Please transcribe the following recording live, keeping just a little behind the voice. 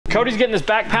Cody's getting this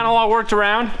back panel all worked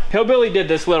around. Hillbilly did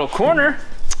this little corner.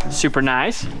 Super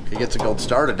nice. He gets a gold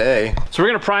star today. So we're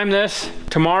gonna prime this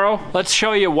tomorrow. Let's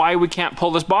show you why we can't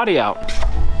pull this body out.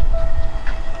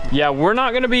 Yeah, we're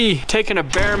not gonna be taking a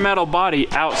bare metal body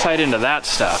outside into that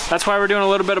stuff. That's why we're doing a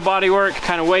little bit of body work,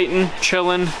 kind of waiting,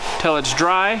 chilling till it's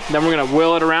dry. Then we're gonna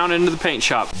wheel it around into the paint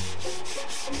shop.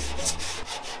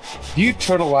 Do you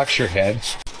turtle wax your head?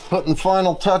 Putting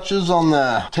final touches on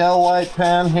the tail light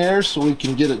pan here so we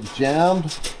can get it jammed.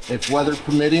 If weather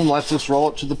permitting, let's us roll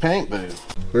it to the paint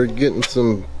booth. We're getting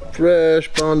some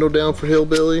fresh Bondo down for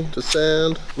Hillbilly to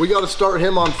sand. We got to start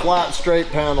him on flat, straight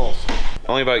panels.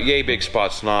 Only about yay big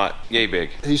spots, not yay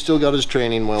big. He's still got his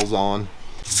training wheels on.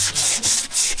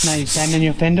 Now you sanding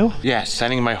your fender? Yeah,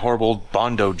 sanding my horrible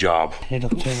Bondo job. It'll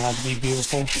turn out to be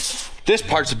beautiful. This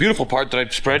part's the beautiful part that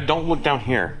I've spread. Don't look down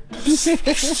here.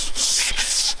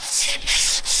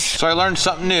 So I learned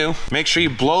something new. Make sure you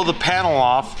blow the panel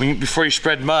off before you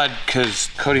spread mud, because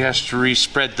Cody has to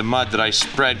re-spread the mud that I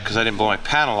spread because I didn't blow my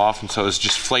panel off, and so it's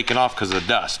just flaking off because of the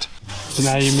dust. So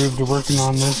now you moved to working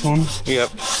on this one? Yep.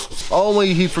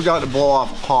 Only he forgot to blow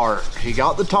off part. He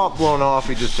got the top blown off,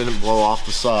 he just didn't blow off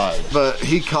the side. But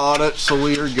he caught it, so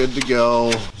we are good to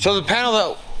go. So the panel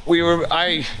that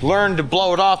I learned to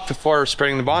blow it off before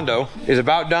spreading the Bondo is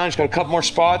about done. It's got a couple more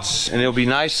spots and it'll be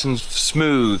nice and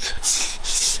smooth.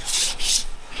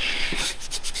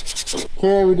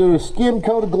 Okay, we did a skim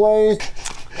coat of glaze.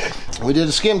 We did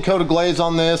a skim coat of glaze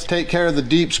on this, take care of the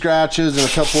deep scratches and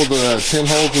a couple of the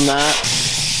pinholes in that.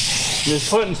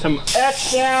 Just putting some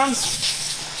etch down.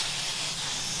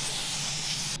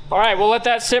 All right, we'll let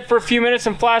that sit for a few minutes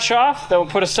and flash off. Then we'll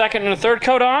put a second and a third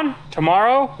coat on.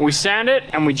 Tomorrow, we sand it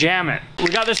and we jam it. We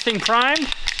got this thing primed.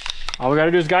 All we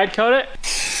gotta do is guide coat it.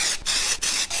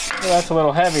 Oh, that's a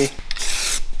little heavy.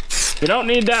 You don't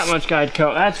need that much guide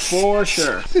coat, that's for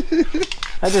sure.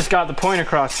 I just got the point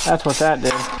across. That's what that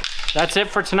did. That's it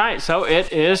for tonight, so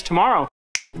it is tomorrow.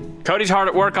 Cody's hard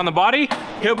at work on the body.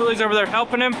 Hillbilly's over there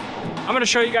helping him. I'm gonna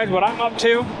show you guys what I'm up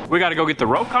to. We gotta go get the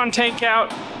Rokon tank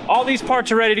out. All these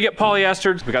parts are ready to get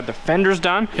polyestered. We got the fenders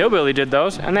done. Hillbilly did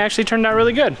those, and they actually turned out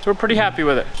really good. So we're pretty happy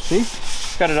with it. See?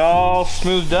 Got it all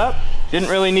smoothed up. Didn't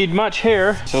really need much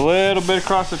here. It's a little bit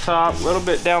across the top, a little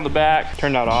bit down the back.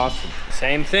 Turned out awesome.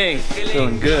 Same thing,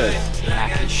 feeling good.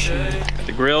 Got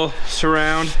the grill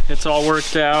surround, it's all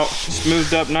worked out,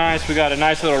 smoothed up nice. We got a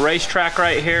nice little racetrack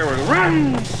right here. We're gonna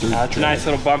run. That's a nice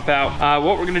little bump out.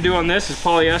 What we're gonna do on this is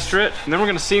polyester it, and then we're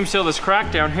gonna seam seal this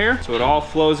crack down here so it all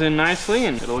flows in nicely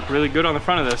and it'll look really good on the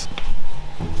front of this.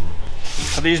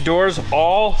 These doors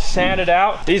all sanded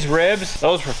out. These ribs,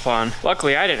 those were fun.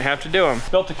 Luckily, I didn't have to do them.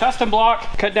 Built a custom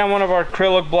block, cut down one of our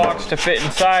acrylic blocks to fit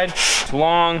inside. It's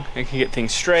long, it can get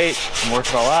things straight and work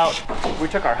it all out. We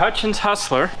took our Hutchins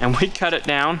Hustler and we cut it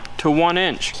down to 1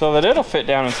 inch so that it'll fit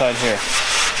down inside here.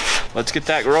 Let's get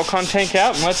that Rokon tank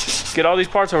out and let's get all these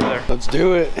parts over there. Let's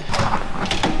do it.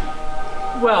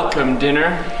 Welcome, dinner.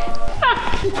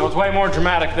 That was way more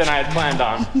dramatic than I had planned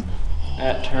on.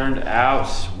 That turned out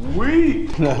sweet.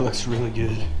 That looks really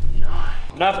good.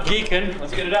 Enough geeking,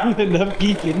 let's get it out. Enough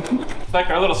geeking. It's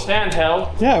like our little stand held.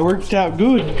 Yeah, it worked out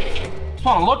good. Just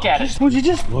wanna look at it. Would you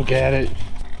just look at it?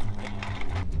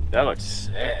 That looks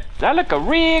sick. That look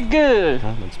real good.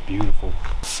 That looks beautiful.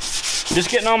 Just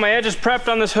getting all my edges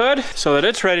prepped on this hood so that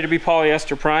it's ready to be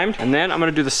polyester primed. And then I'm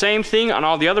gonna do the same thing on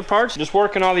all the other parts, just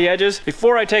working all the edges.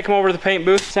 Before I take them over to the paint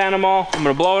booth, sand them all, I'm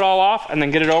gonna blow it all off and then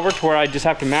get it over to where I just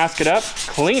have to mask it up,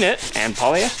 clean it, and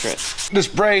polyester it. This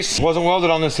brace wasn't welded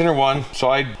on this inner one, so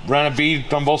I ran a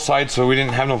bead on both sides so we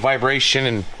didn't have no vibration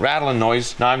and rattling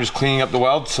noise. Now I'm just cleaning up the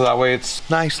weld so that way it's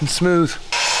nice and smooth.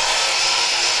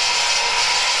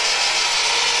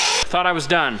 Thought I was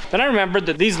done. Then I remembered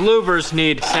that these louvers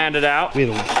need sanded out.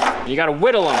 Whittle. You gotta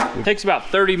whittle them. It takes about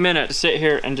 30 minutes to sit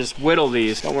here and just whittle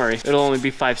these. Don't worry, it'll only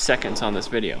be 5 seconds on this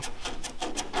video.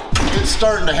 It's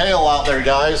starting to hail out there,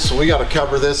 guys, so we got to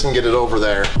cover this and get it over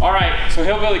there. All right, so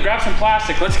Hillbilly, grab some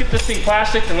plastic. Let's get this thing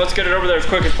plastic and let's get it over there as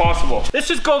quick as possible. This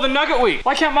is Golden Nugget Week.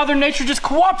 Why can't Mother Nature just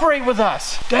cooperate with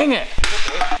us? Dang it.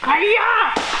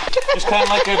 Hi-ya! Just kind of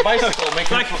like a bicycle.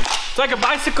 It's like a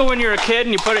bicycle when you're a kid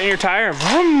and you put it in your tire and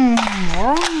vroom,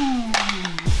 vroom.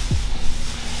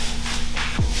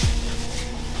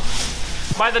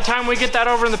 By the time we get that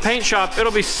over in the paint shop,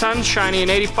 it'll be sunshiny and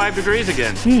 85 degrees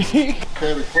again. Okay,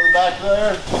 we put it back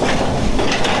there.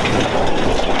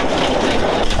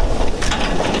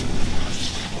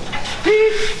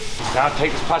 Now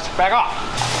take this plastic bag off.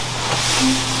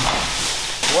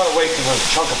 What a waste of a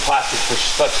chunk of plastic for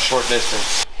such a short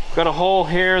distance. Got a hole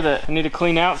here that I need to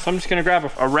clean out, so I'm just gonna grab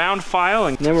a round file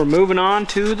and then we're moving on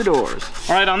to the doors.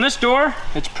 All right, on this door,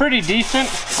 it's pretty decent.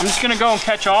 I'm just gonna go and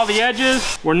catch all the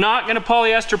edges. We're not gonna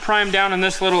polyester prime down in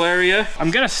this little area.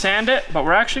 I'm gonna sand it, but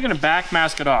we're actually gonna back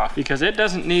mask it off because it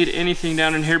doesn't need anything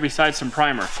down in here besides some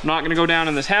primer. I'm not gonna go down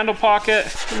in this handle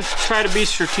pocket. I'm gonna try to be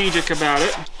strategic about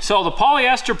it. So the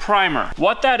polyester primer,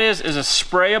 what that is a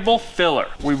sprayable filler.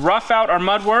 We rough out our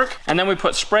mud work and then we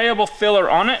put sprayable filler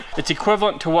on it. It's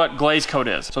equivalent to what glaze coat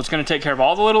is. So it's gonna take care of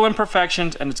all the little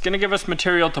imperfections and it's gonna give us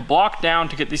material to block down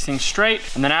to get these things straight.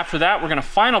 And then after that, we're gonna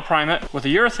final prime it with a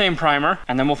urethane primer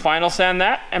and then we'll final sand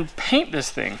that and paint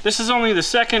this thing. This is only the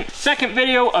second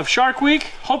video of Shark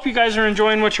Week. Hope you guys are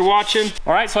enjoying what you're watching.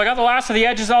 All right, so I got the last of the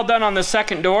edges all done on the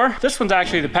second door. This one's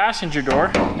actually the passenger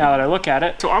door, now that I look at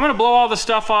it. So I'm gonna blow all the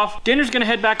stuff off. Dinner's gonna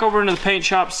head back over into the paint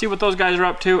shop, see what those guys are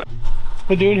up to.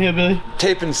 What you doing here, Billy?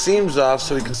 Taping seams off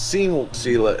so we can seam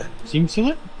seal it. Seam seal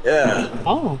it? Yeah.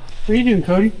 Oh, what are you doing,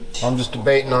 Cody? I'm just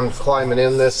debating on climbing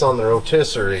in this on the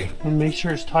rotisserie. And make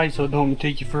sure it's tight so it don't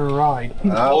take you for a ride.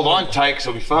 Hold on tight, 'cause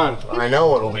it'll be fun. I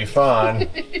know it'll be fun.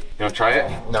 You wanna try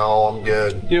it? No, I'm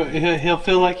good. You know, he'll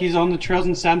feel like he's on the trails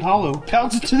in Sand Hollow.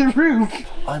 Bounce it to the roof.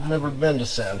 I've never been to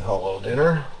Sand Hollow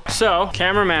Dinner. So,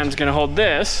 cameraman's gonna hold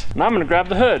this, and I'm gonna grab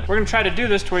the hood. We're gonna try to do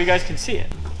this to where you guys can see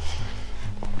it.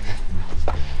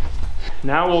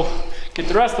 Now we'll get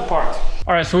the rest of the parts.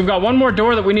 All right, so we've got one more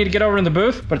door that we need to get over in the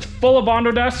booth, but it's full of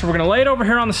Bondo dust, so we're gonna lay it over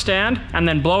here on the stand and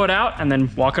then blow it out and then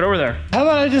walk it over there. How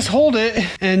about I just hold it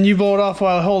and you blow it off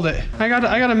while I hold it? I got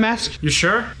a mask. You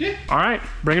sure? Yeah. All right,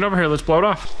 bring it over here, let's blow it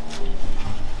off.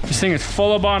 This thing is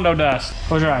full of Bondo dust.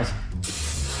 Close your eyes.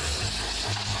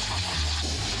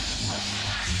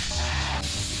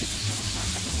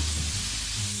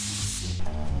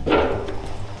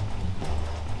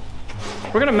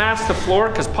 We're gonna mask the floor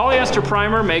because polyester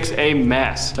primer makes a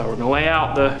mess. So we're gonna lay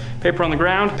out the paper on the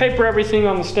ground, paper everything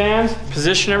on the stands,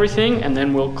 position everything, and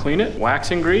then we'll clean it,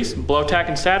 wax and grease, blow tack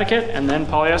and static it, and then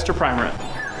polyester primer it.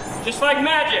 Just like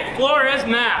magic, floor is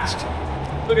masked.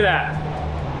 Look at that.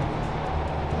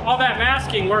 All that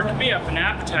masking worked me up an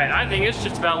appetite. I think it's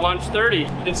just about lunch 30.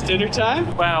 It's dinner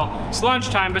time? Well, it's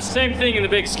lunchtime, but same thing in the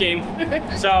big scheme.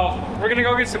 So we're gonna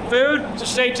go get some food, so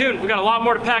stay tuned. We got a lot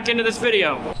more to pack into this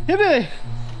video. Hey, Billy.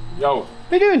 Yo. What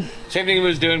are you doing? Same thing we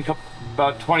was doing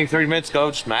about 20, 30 minutes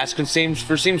ago, just masking seams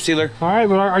for seam sealer. All right,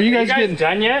 but are you guys getting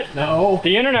done yet? No.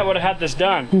 The internet would have had this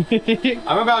done.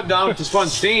 I'm about done with this one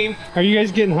steam. Are you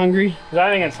guys getting hungry? I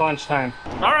think it's lunchtime.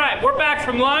 All right, we're back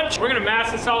from lunch. We're gonna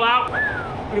mask this all out.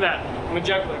 Look at that, I'm a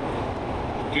juggler.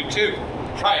 Do two.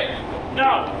 Try it.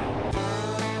 No.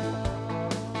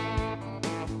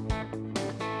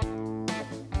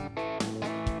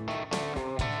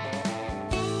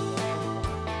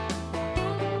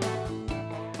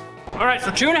 All right,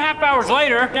 so 2.5 hours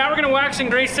later, now we're gonna wax and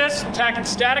grease this, tack and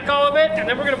static all of it, and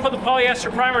then we're gonna put the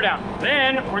polyester primer down.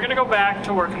 Then we're gonna go back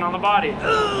to working on the body.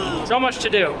 So much to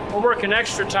do. We're working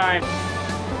extra time.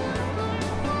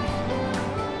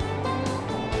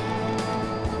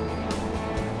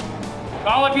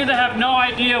 All of you that have no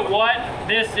idea what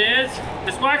this is,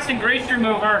 this wax and grease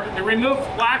remover, it removes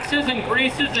waxes and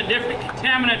greases and different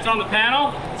contaminants on the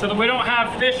panel so that we don't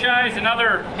have fish eyes and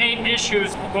other paint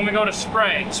issues when we go to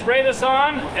spray. Spray this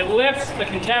on, it lifts the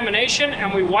contamination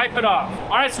and we wipe it off.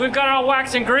 All right, so we've got it all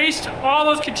waxed and greased. All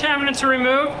those contaminants are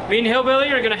removed. Me and Hillbilly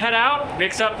are gonna head out,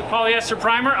 mix up the polyester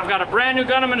primer. I've got a brand new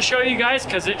gun I'm gonna show you guys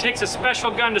because it takes a special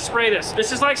gun to spray this.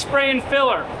 This is like spraying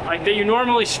filler, like that you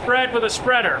normally spread with a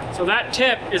spreader. So that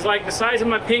tip is like the size of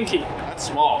my pinky. That's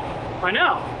small. I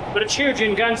know, but it's huge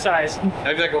in gun size.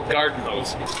 That'd be like a garden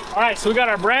hose. All right, so we got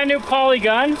our brand new poly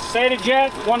gun,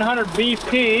 Jet 100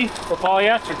 BP for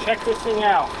polyester. Check this thing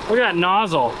out. Look at that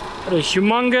nozzle. What a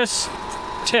humongous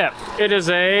tip. It is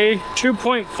a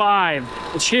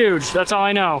 2.5. It's huge, that's all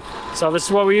I know. So this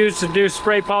is what we use to do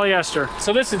spray polyester.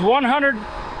 So this is 100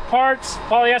 parts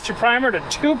polyester primer to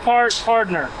 2-part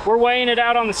hardener. We're weighing it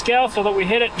out on the scale so that we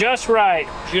hit it just right.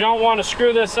 You don't want to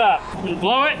screw this up. You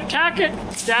blow it, tack it,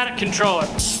 static control it.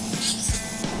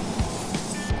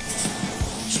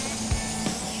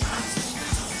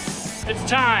 It's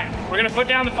time. We're gonna put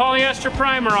down the polyester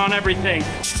primer on everything.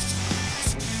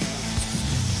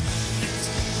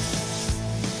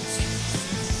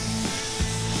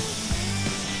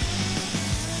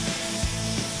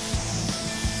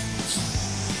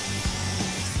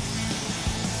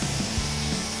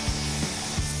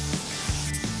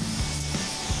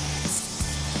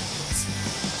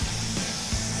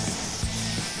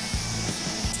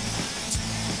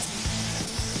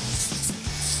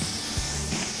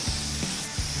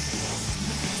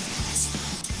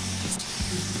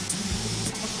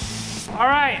 All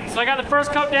right, so I got the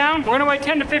first coat down. We're gonna wait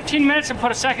 10 to 15 minutes and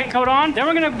put a second coat on. Then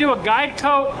we're gonna do a guide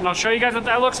coat, and I'll show you guys what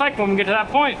that looks like when we get to that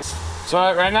point. So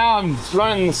right now I'm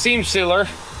running the seam sealer,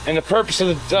 and the purpose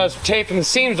of taping the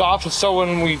seams off is so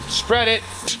when we spread it,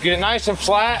 get it nice and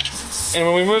flat, and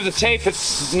when we move the tape,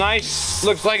 it's nice,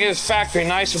 looks like it's factory,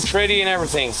 nice and pretty and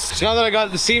everything. So now that I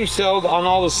got the seam sealed on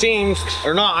all the seams,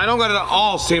 or not, I don't got it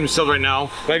all seam sealed right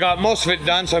now, but I got most of it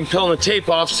done, so I'm peeling the tape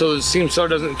off so the seam sealer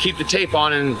doesn't keep the tape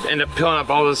on and end up peeling up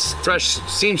all this fresh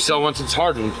seam seal once it's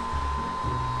hardened.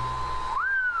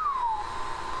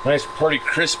 Nice, pretty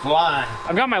crisp line.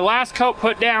 I've got my last coat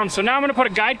put down, so now I'm gonna put a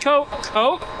guide coat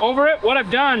over it. What I've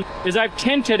done is I've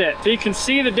tinted it, so you can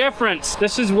see the difference.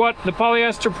 This is what the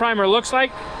polyester primer looks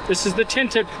like. This is the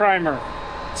tinted primer.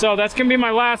 So that's gonna be my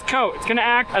last coat. It's gonna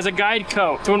act as a guide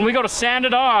coat. So when we go to sand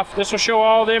it off, this will show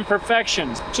all the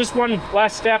imperfections. Just one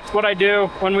last step, what I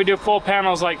do when we do full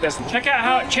panels like this. Check out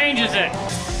how it changes it.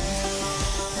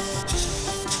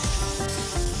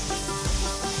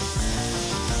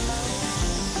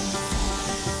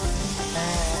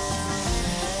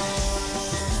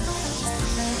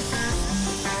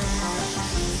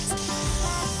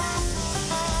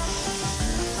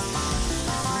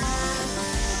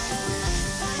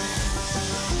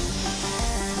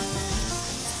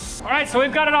 All right, so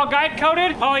we've got it all guide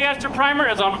coated. Polyester primer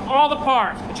is on all the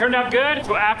parts. It turned out good.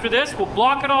 So after this, we'll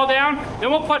block it all down.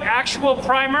 Then we'll put actual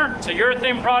primer, it's a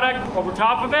urethane product, over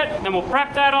top of it. Then we'll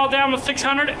prep that all down with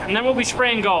 600, and then we'll be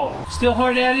spraying gold. Still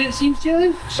hard at it seems,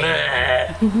 Chili?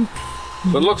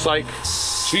 What it looks like.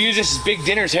 Should we use this as Big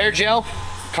Dinner's hair gel?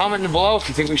 Comment below if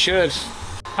you think we should.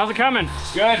 How's it coming?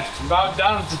 Good. About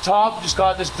done at the top. Just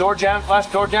got this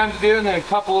last door jam to do, and then a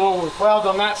couple little welds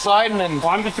on that side, and then. Well,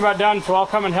 I'm just about done, so I'll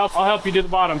come and help. I'll help you do the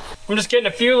bottom. I'm just getting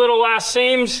a few little last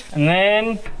seams, and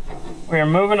then we are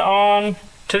moving on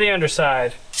to the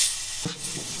underside.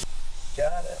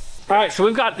 Got it. All right, so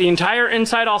we've got the entire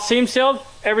inside all seam sealed.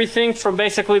 Everything from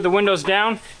basically the windows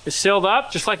down is sealed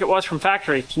up, just like it was from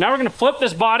factory. So now we're gonna flip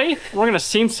this body, and we're gonna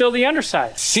seam seal the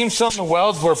underside. Seam sealing the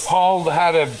welds where Paul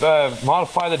had to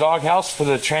modify the doghouse for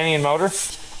the tranny and motor.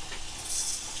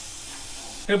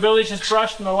 Billy's just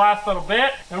brushed in the last little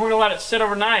bit, and we're gonna let it sit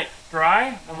overnight,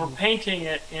 dry, and we're painting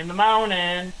it in the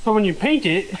morning. So when you paint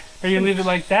it, are you gonna leave it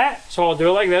like that? So I'll do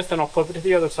it like this, then I'll flip it to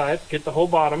the other side, get the whole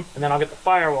bottom, and then I'll get the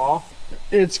firewall.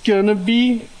 It's gonna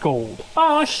be gold.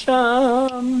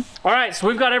 Awesome. All right, so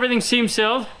we've got everything seam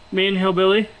sealed. Me and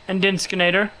Hillbilly and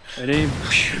Dinskinator. Ready?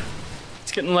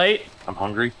 It's getting late. I'm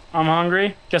hungry. I'm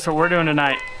hungry. Guess what we're doing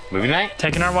tonight? Movie night?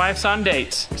 Taking our wives on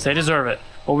dates, because they deserve it.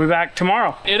 We'll be back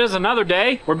tomorrow. It is another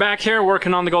day. We're back here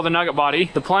working on the Golden Nugget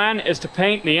body. The plan is to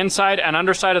paint the inside and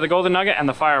underside of the Golden Nugget and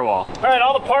the firewall. All right,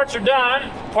 all the parts are done.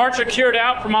 Parts are cured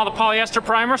out from all the polyester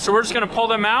primer, so we're just gonna pull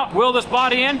them out, wheel this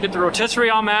body in, get the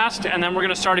rotisserie all masked, and then we're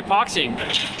gonna start epoxying.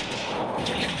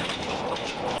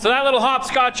 So that little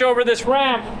hopscotch over this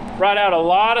ramp brought out a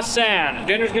lot of sand.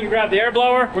 Jenner's gonna grab the air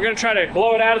blower. We're gonna try to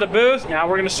blow it out of the booth. Now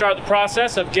we're gonna start the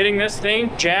process of getting this thing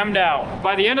jammed out.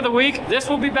 By the end of the week, this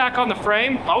will be back on the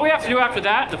frame. All we have to do after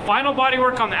that, the final body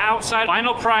work on the outside,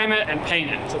 final prime it and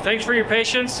paint it. So thanks for your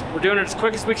patience. We're doing it as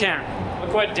quick as we can.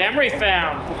 Look what Demery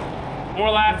found. More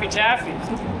Laffy Taffy.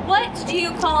 What do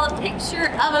you call a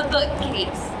picture of a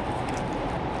bookcase?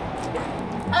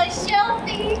 A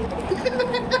shelfie.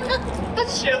 A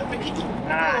shelfie.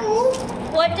 Nice.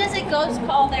 What does a ghost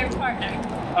call their partner?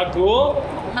 A ghoul?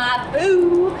 My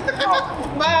boo.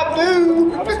 My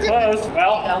boo! That was close.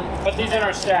 Well, put these in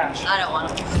our stash. I don't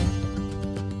want them.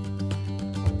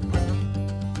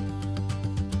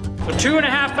 So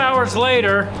 2.5 hours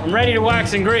later, I'm ready to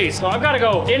wax and grease. So I've got to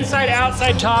go inside,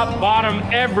 outside, top, bottom,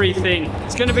 everything.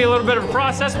 It's going to be a little bit of a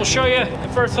process. We'll show you the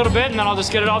first little bit, and then I'll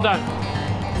just get it all done.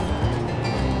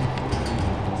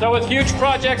 So with huge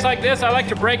projects like this, I like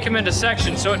to break them into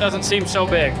sections so it doesn't seem so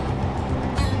big.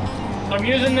 So I'm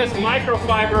using this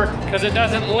microfiber because it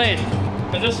doesn't lint.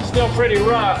 Because this is still pretty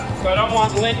rough, so I don't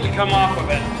want lint to come off of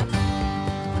it.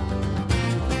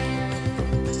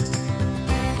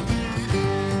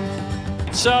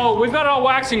 So we've got it all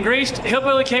waxed and greased.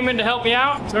 Hillbilly came in to help me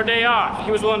out. It's our day off.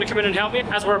 He was willing to come in and help me.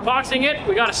 As we're epoxying it,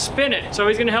 we gotta spin it. So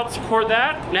he's gonna help support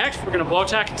that. Next, we're gonna blow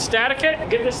tack and static it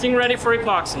and get this thing ready for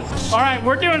epoxy. All right,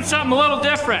 we're doing something a little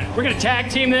different. We're gonna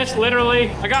tag team this, literally.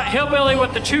 I got Hillbilly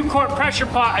with the 2-quart pressure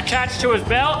pot attached to his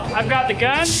belt. I've got the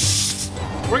gun.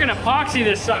 We're gonna epoxy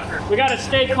this sucker. We gotta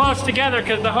stay close together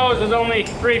because the hose is only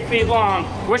 3 feet long.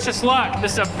 Wish us luck.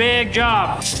 This is a big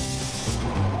job.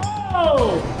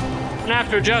 Whoa! I'm gonna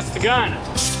have to adjust the gun.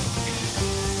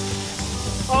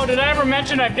 Oh, did I ever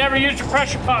mention I've never used a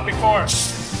pressure pot before?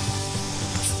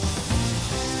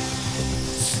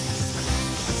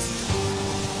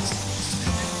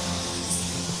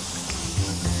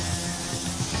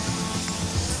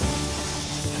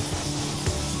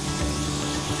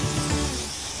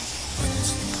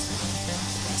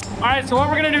 All right, so what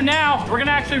we're gonna do now, we're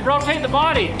gonna actually rotate the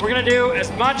body. We're gonna do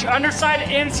as much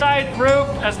underside, inside roof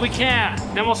as we can.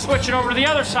 Then we'll switch it over to the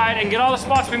other side and get all the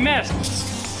spots we missed.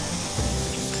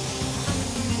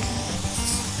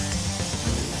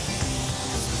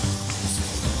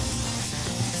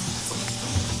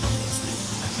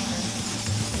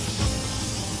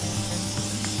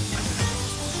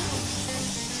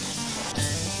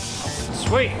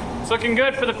 Sweet, it's looking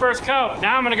good for the first coat.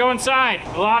 Now I'm gonna go inside.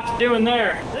 A lot to do in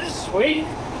there. This is sweet.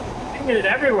 I can get it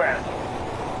everywhere.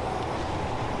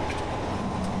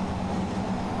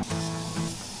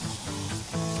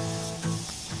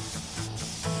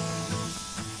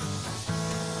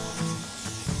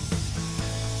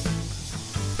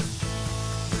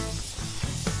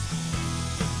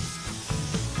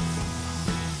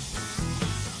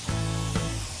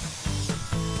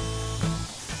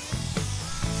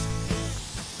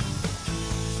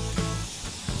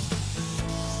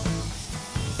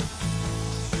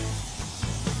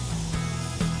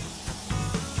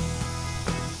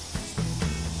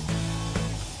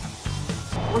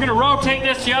 We're gonna rotate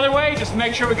this the other way, just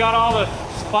make sure we got all the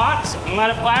spots and let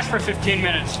it flash for 15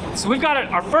 minutes. So we've got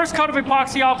our first coat of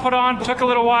epoxy all put on. Took a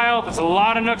little while. There's a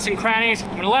lot of nooks and crannies.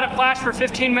 I'm gonna let it flash for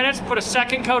 15 minutes, put a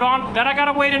second coat on. Then I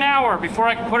gotta wait an hour before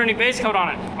I can put any base coat on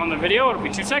it. On the video, it'll be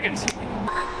 2 seconds.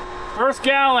 First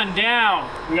gallon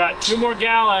down. We got 2 more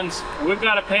gallons. We've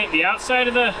got to paint the outside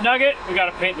of the Nugget. We got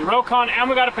to paint the Rokon, and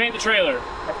we got to paint the trailer.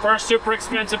 Our first super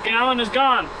expensive gallon is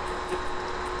gone.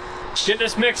 Get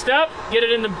this mixed up, get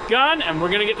it in the gun, and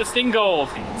we're gonna get this thing gold.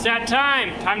 It's that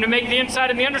time. Time to make the inside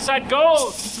and the underside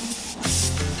gold.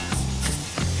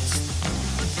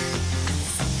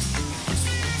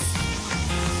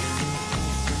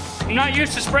 I'm not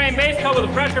used to spraying base coat with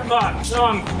a pressure pot, so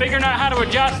I'm figuring out how to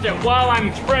adjust it while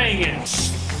I'm spraying it.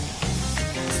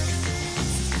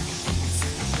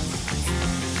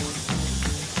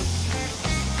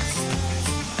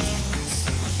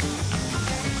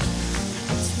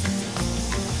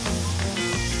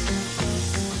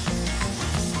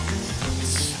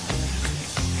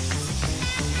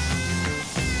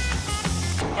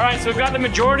 All right, so we've got the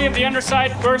majority of the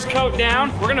underside first coat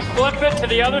down. We're gonna flip it to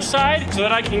the other side so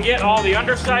that I can get all the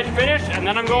underside finished, and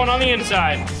then I'm going on the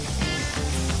inside.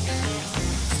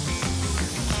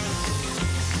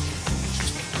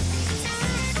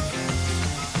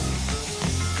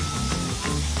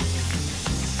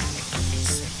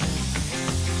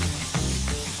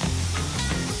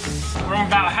 We're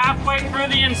about halfway through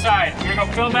the inside. We're gonna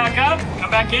go fill back up, come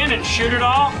back in and shoot it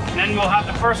all, and then we'll have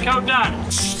the first coat done.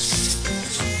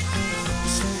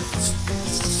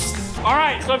 All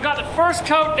right, so I've got the first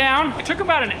coat down. It took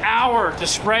about an hour to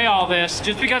spray all this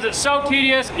just because it's so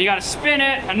tedious. You gotta spin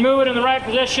it and move it in the right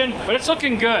position, but it's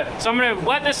looking good. So I'm gonna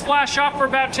let this flash off for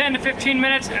about 10 to 15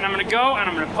 minutes, and I'm gonna go and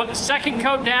I'm gonna put the second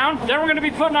coat down. Then we're gonna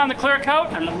be putting on the clear coat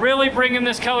and really bringing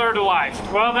this color to life.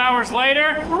 12 hours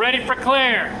later, we're ready for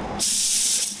clear.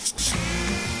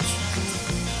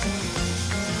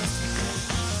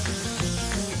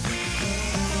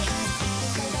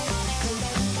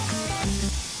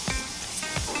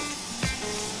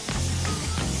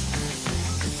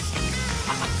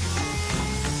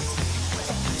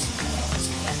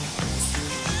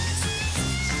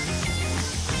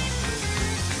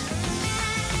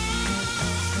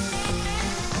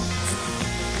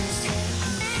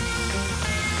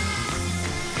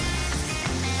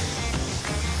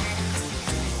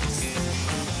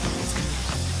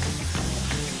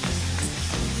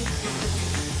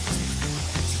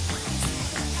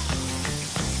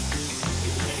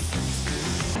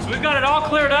 We've got it all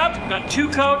cleared up, got 2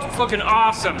 coats, it's looking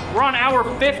awesome. We're on hour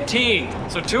 15.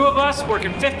 So 2 of us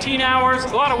working 15 hours,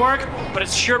 it's a lot of work, but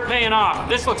it's sure paying off.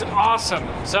 This looks awesome.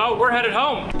 So we're headed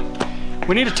home.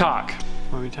 We need to talk.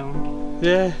 What are we telling?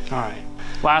 Yeah. All right.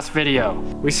 Last video,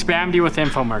 we spammed you with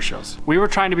infomercials. We were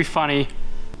trying to be funny.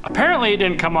 Apparently it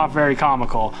didn't come off very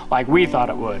comical like we thought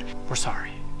it would. We're sorry.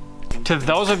 To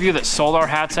those of you that sold our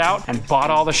hats out and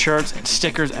bought all the shirts and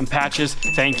stickers and patches,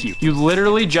 thank you. You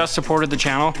literally just supported the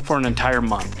channel for an entire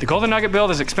month. The Golden Nugget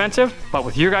build is expensive, but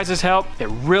with your guys' help, it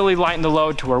really lightened the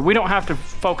load to where we don't have to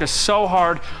focus so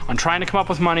hard on trying to come up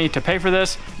with money to pay for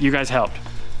this. You guys helped.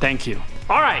 Thank you.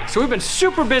 All right, so we've been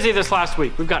super busy this last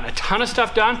week. We've gotten a ton of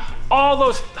stuff done. All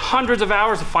those hundreds of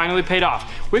hours have finally paid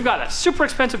off. We've got that super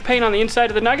expensive paint on the inside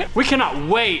of the Nugget. We cannot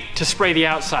wait to spray the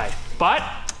outside, but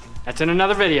that's in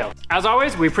another video. As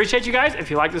always, we appreciate you guys. If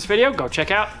you like this video, go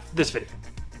check out this video.